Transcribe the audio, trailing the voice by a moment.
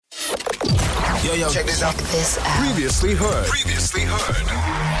Yo, check this out. Previously heard.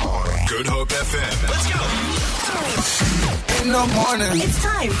 Good Hope FM. Let's go. In the morning. It's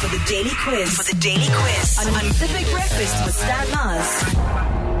time for the Daily Quiz. On Pacific Breakfast with Stan Mars.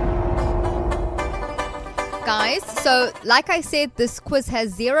 Guys, so like I said, this quiz has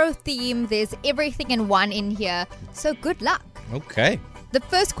zero theme. There's everything in one in here. So good luck. Okay. The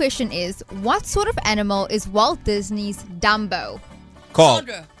first question is, what sort of animal is Walt Disney's Dumbo? Call.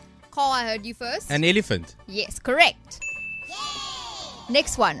 Call, I heard you first. An elephant. Yes, correct.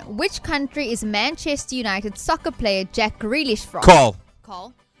 Next one. Which country is Manchester United soccer player Jack Grealish from? Call.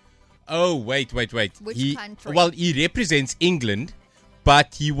 Call. Oh, wait. Which country? Well, he represents England,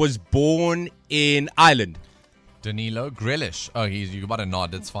 but he was born in Ireland. Danilo Grealish. Oh, you got a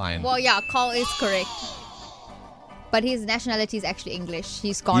nod. It's fine. Well, yeah, Call is correct. But his nationality is actually English.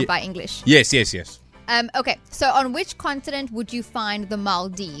 He's gone by English. Yes. Okay, so on which continent would you find the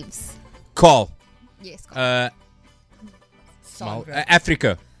Maldives? Call. Yes, Call. Sandra.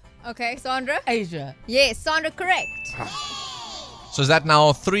 Africa. Okay, Sandra? Asia. Yes, Sandra, correct. So is that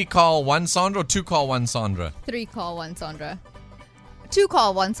now 3 Carl, 1 Sandra, or 2 Carl, 1 Sandra? 3 Call, 1 Sandra. 2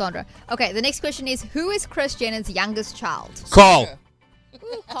 Call, 1 Sandra. Okay, the next question is, who is Kris Jenner's youngest child? Call.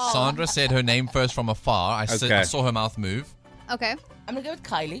 Ooh, Call. Sandra said her name first from afar. I saw her mouth move. Okay. I'm going to go with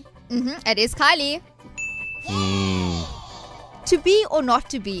Kylie. It is Kylie. To be or not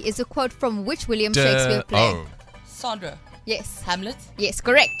to be is a quote from which William Shakespeare play? Oh. Sandra. Yes. Hamlet. Yes,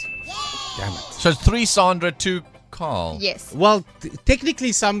 correct. Damn it. So it's 3 Sandra, 2 Carl. Yes. Well,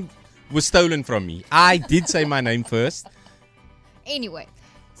 technically some was stolen from me. I did say my name first. Anyway,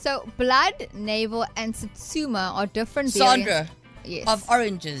 so blood, navel, and satsuma are different Sandra. variants. Yes. Of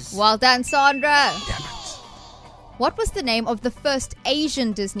oranges. Well done, Sandra. Damn it. What was the name of the first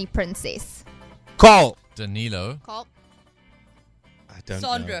Asian Disney princess? Call. Danilo. Call. I don't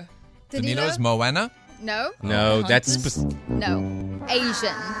Sandra. Danilo is Moana. No. know. No, that's No.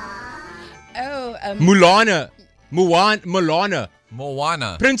 Asian. Oh, Mulana. Mulana.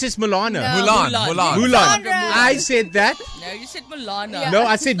 Moana. Princess Mulana. Mulan. Mulan. Sandra. I said that. no, you said Milana. No,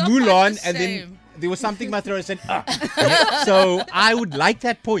 I said It's not Mulan, quite the and then same. there was something in my throat. I said, So I would like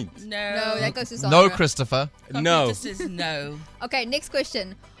that point. No, that goes to Sandra. No, Christopher. No. This is no. Okay, next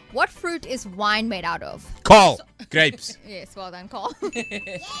question. What fruit is wine made out of? Call. Grapes. Yes, well done, Call.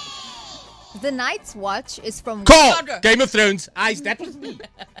 The Night's Watch is from... Call. Sandra. Game of Thrones. That was me.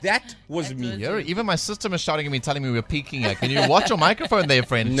 That was me. Even my system is shouting at me, telling me we're peaking here. Can you watch your microphone there,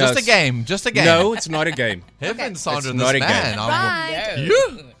 friend? No, Just a game. No, it's not a game. Heaven, Sandra, It's this not a man. game. Right.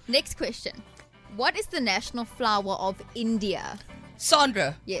 You? Next question. What is the national flower of India?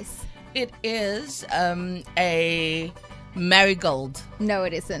 Sandra. Yes. It is a marigold. No,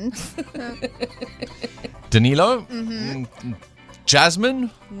 it isn't. Danilo?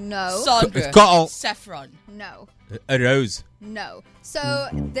 Jasmine? No. Sandra. Call. Saffron. No. A rose. No. So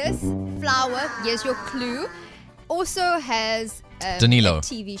this flower, here's your clue, also has Danilo. a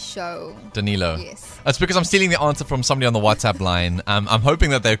TV show. Danilo. Yes. That's because I'm stealing the answer from somebody on the WhatsApp line. I'm hoping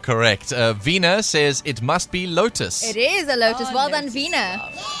that they're correct. Vina says it must be lotus. It is a lotus. Oh, well done, lotus Vina.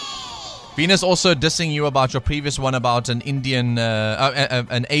 flower. Vina's also dissing you about your previous one about an Indian,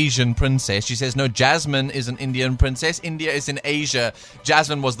 an Asian princess. She says, no, Jasmine is an Indian princess. India is in Asia.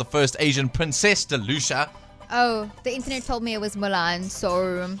 Jasmine was the first Asian princess, Delusha. Oh, the internet told me it was Milan,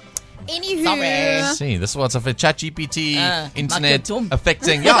 so... Anywho. Sorry. See, this is what's up with ChatGPT, internet Mark Dom.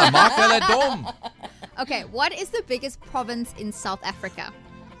 affecting... Yeah, Mark Dom. Okay, what is the biggest province in South Africa?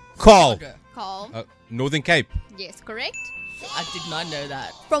 Call. Sandra. Call. Northern Cape. Yes, correct. I did not know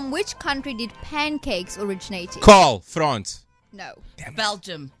that. From which country did pancakes originate in? Call. France. No.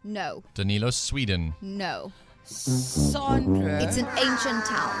 Belgium. No. Danilo, Sweden. No. Sandra. It's an ancient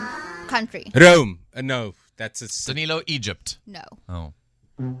town. Country. Rome. No, that's a... Danilo, Egypt. No. Oh.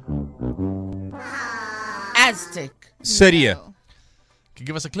 Aztec. Syria. No. Can you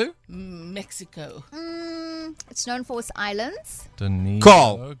give us a clue? Mexico. It's known for its islands. Danilo,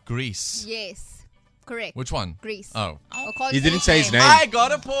 Call. Greece. Yes. Correct. Which one? Greece. Oh. Or call He it didn't say his name. I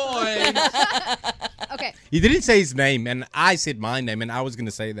got a point. Okay. He didn't say his name, and I said my name, and I was going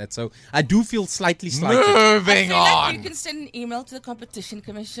to say that. So I do feel slightly slighted. I Moving feel like on. you can send an email to the Competition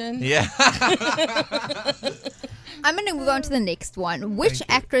Commission. Yeah. I'm going to move on to the next one. Which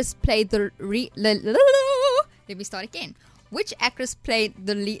actress played the... Let me start again. Which actress played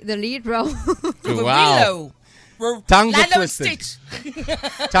the lead role? Wow. Tongues are Lilo and twisted. Stitch.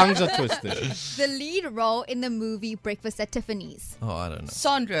 Tongues are twisted. The lead role in the movie Breakfast at Tiffany's. Oh, I don't know.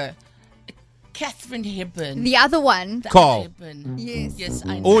 Sandra. Catherine Hepburn. The other one. The Call. Hepburn. Yes. Yes,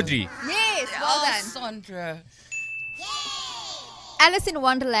 I know. Audrey. Yes, well Oh, done. Sandra. Alice in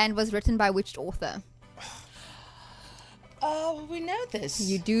Wonderland was written by which author? Oh, we know this.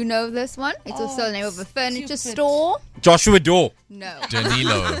 You do know this one. It's also the name of a furniture stupid. store. Joshua Dorr. No.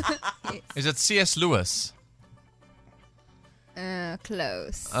 Danilo. Is it C.S. Lewis?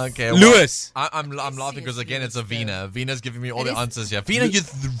 Close. Okay. Lewis. I'm laughing because again it's a Vina. Vina's giving me all It the is- answers here. Vina, you're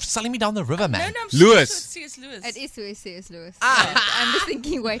selling me down the river, No, man. I'm Lewis. Sure it's C.S. Lewis. It is C.S. Lewis. I'm just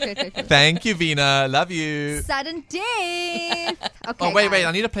thinking, wait. Thank you, Vina. Love you. Sudden death. Okay. Oh, wait. guys.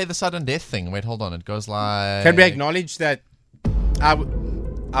 I need to play the sudden death thing. Wait, hold on. It goes like... Can we acknowledge that I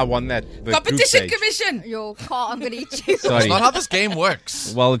won that the group Competition stage. Commission. Your car, I'm going to eat you. Sorry. That's not how this game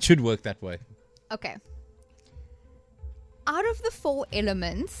works. Well, it should work that way. Okay. Out of the 4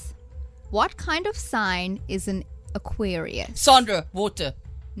 elements, what kind of sign is an Aquarius? Sandra, water.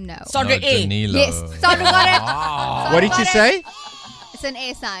 No. Sandra No, A. Danilo. Yes, Sandra got it. Sandra What did got you it. say? It's an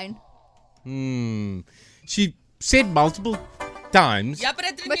air sign. She said multiple times. Yeah, but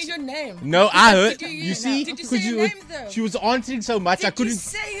I didn't But- hear your name. No, I heard. Did You see, Did you say 'cause your name though? she was answering so much, I Did you couldn't.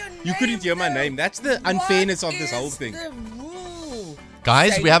 say your name, You couldn't hear my though? name. That's the unfairness What of this is whole thing. the rule?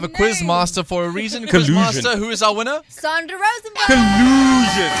 Guys, Say we have a your quiz name. master for a reason. Collusion. Quizmaster, who is our winner? Sandra Rosenberg.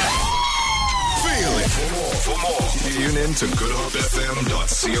 Collusion. Feel it. For more, tune in to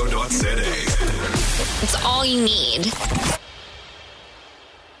goodhopefm.co.za. It's all you need.